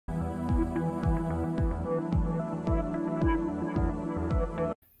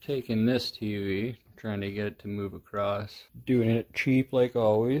taking this TV, trying to get it to move across. Doing it cheap like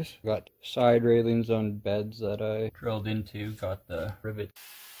always. Got side railings on beds that I drilled into. Got the rivet.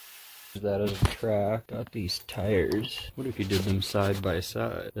 Use that as a track. Got these tires. What if you did them side by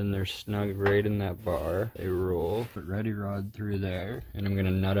side? Then they're snug right in that bar. They roll. Put redi-rod through there, and I'm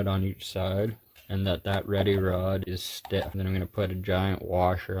gonna nut it on each side. And that redi-rod is stiff. And then I'm going to put a giant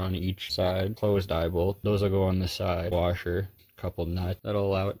washer on each side. Closed eye bolt. Those will go on the side. Washer. Couple nuts. That'll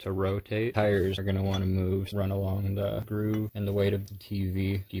allow it to rotate. Tires are going to want to move. Run along the groove and the weight of the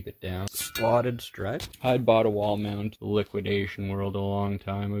TV. Keep it down. Slotted strut. I bought a wall mount at the Liquidation World a long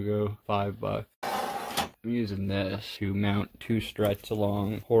time ago. $5. I'm using this to mount 2 struts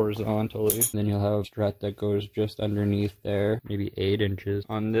along horizontally. And then you'll have a strut that goes just underneath there, maybe 8 inches.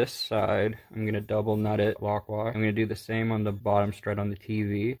 On this side, I'm going to double nut it clockwise. I'm going to do the same on the bottom strut on the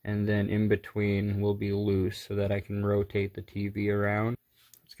TV, and then in between will be loose so that I can rotate the TV around.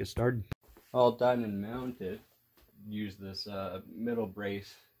 Let's get started. All done and mounted. Use this middle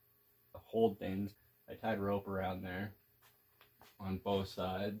brace to hold things. I tied rope around there on both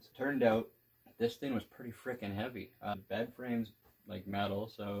sides. Turned out this thing was pretty freaking heavy. Bed frame's like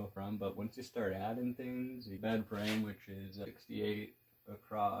metal, but once you start adding things, the bed frame, which is 68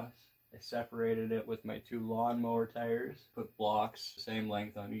 across, I separated it with my 2 lawnmower tires, put blocks the same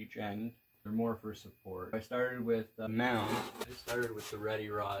length on each end. They're more for support. I started with the mount. I started with the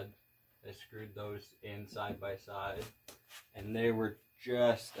redi-rod. I screwed those in side by side, and they were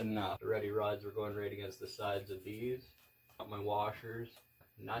just enough. The redi-rods were going right against the sides of these. Got my washers,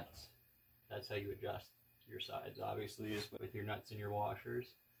 nuts. That's how you adjust your sides, obviously, is with your nuts and your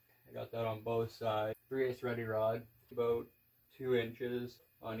washers. I got that on both sides. 3/8 redi-rod, about 2 inches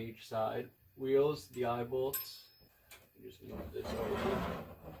on each side. Wheels, the eye bolts. Just move this over.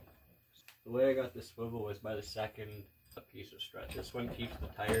 The way I got the swivel was by the second piece of strut. This one keeps the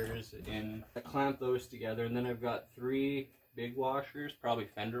tires in. I clamp those together, and then I've got 3 big washers, probably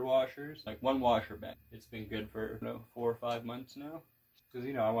fender washers, like 1 washer bed. It's been good for 4 or 5 months now. Because,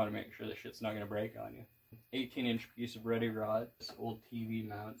 I want to make sure the shit's not going to break on you. 18-inch piece of redi-rod, this old TV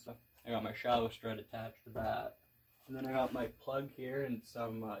mount. So I got my shallow strut attached to that. And then I got my plug here and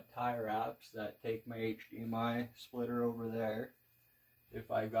some tie wraps that take my HDMI splitter over there.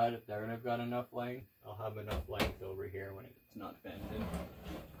 If I got it there and I've got enough length, I'll have enough length over here when it's not bended.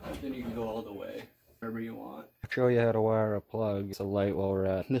 But then you can go all the way, wherever you want. I'll show you how to wire a plug. It's a light while we're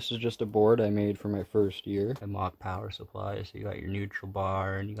at. This is just a board I made for my first year. A mock power supply, so you got your neutral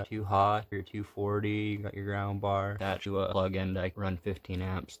bar, and you got 2 hot, your 240, you got your ground bar. Attach to a plug end, I run 15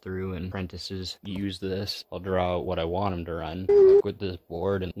 amps through, and apprentices use this. I'll draw out what I want them to run with this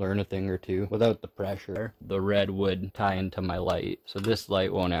board and learn a thing or two without the pressure. The red would tie into my light, so this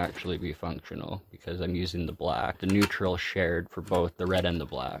light won't actually be functional because I'm using the black. The neutral shared for both the red and the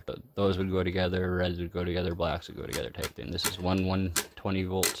black, but those would go together, reds would go together, blacks would go together type thing. This is one 120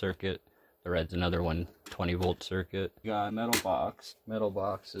 volt circuit. The red's another 120 volt circuit. You got a metal box. Metal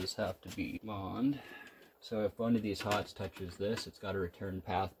boxes have to be bond. So if one of these hots touches this, it's got a return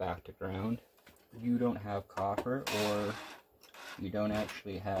path back to ground. You don't have copper, or you don't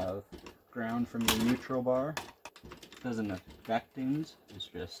actually have ground from your neutral bar. It doesn't affect things. It's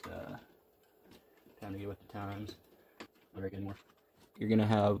just time to get with the times. All right, more. You're going to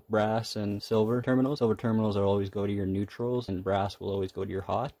have brass and silver terminals. Silver terminals will always go to your neutrals, and brass will always go to your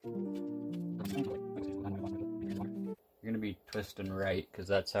hot. You're going to be twisting right, because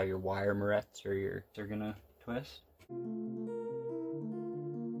that's how your wire morettes are going to twist.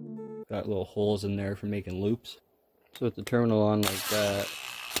 Got little holes in there for making loops. So with the terminal on like that,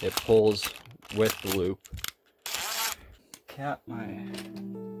 it pulls with the loop. Cap my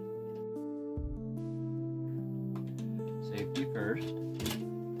safety first.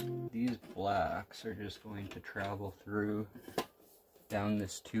 These blacks are just going to travel through down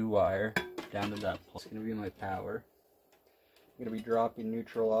this 2 wire down to that pole. It's going to be my power. I'm going to be dropping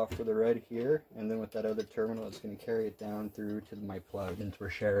neutral off for the red here, and then with that other terminal it's going to carry it down through to my plug, since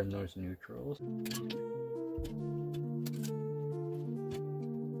we're sharing those neutrals.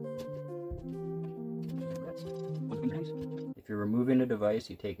 If you're removing a device,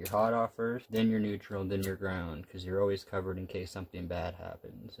 you take your hot off first, then your neutral, then your ground, because you're always covered in case something bad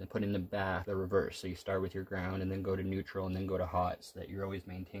happens. And put in the back the reverse, so you start with your ground and then go to neutral and then go to hot, so that you're always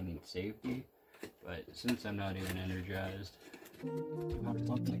maintaining safety. But since I'm not even energized,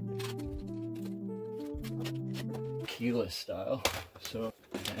 keyless style. So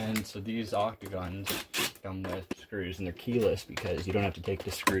these octagons come with screws, and they're keyless because you don't have to take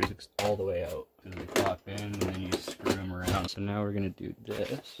the screws all the way out. Because they pop in and then you screw them around. So now we're going to do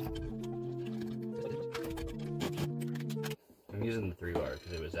this. I'm using the 3-bar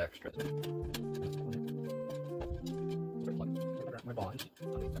because it was extra. My bonds. I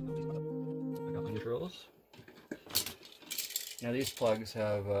got my neutrals. Now these plugs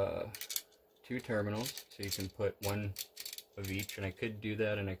have 2 terminals, so you can put one of each, and I could do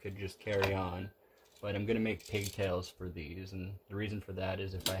that and I could just carry on, but I'm going to make pigtails for these, and the reason for that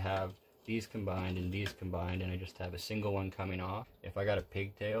is if I have these combined and these combined and I just have a single one coming off, if I got a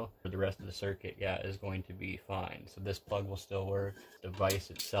pigtail for the rest of the circuit, yeah, is going to be fine. So this plug will still work. The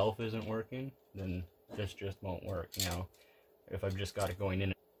device itself isn't working, then this just won't work. Now, if I've just got it going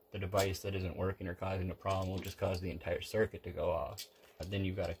in, the device that isn't working or causing a problem will just cause the entire circuit to go off. Then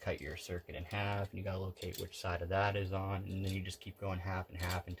you've got to cut your circuit in half, and you got to locate which side of that is on, and then you just keep going half and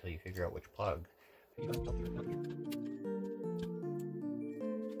half until you figure out which plug.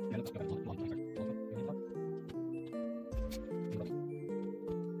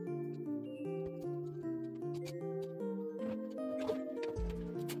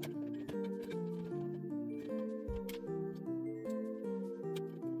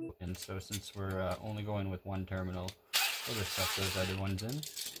 And so since we're only going with one terminal, we'll just set those other ones in.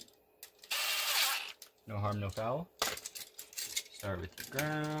 No harm, no foul. Start with your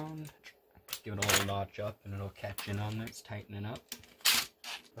ground. Give it a little notch up and it'll catch in on there. It's tightening up.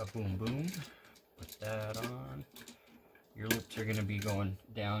 Boom, boom. Put that on. Your loops are going to be going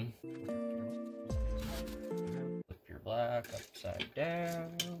down. Flip your black upside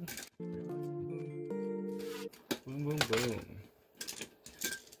down. Boom, boom, boom.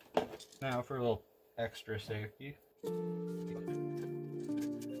 Now for a little extra safety.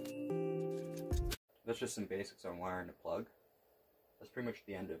 That's just some basics on wiring a plug. That's pretty much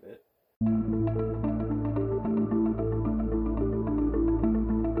the end of it.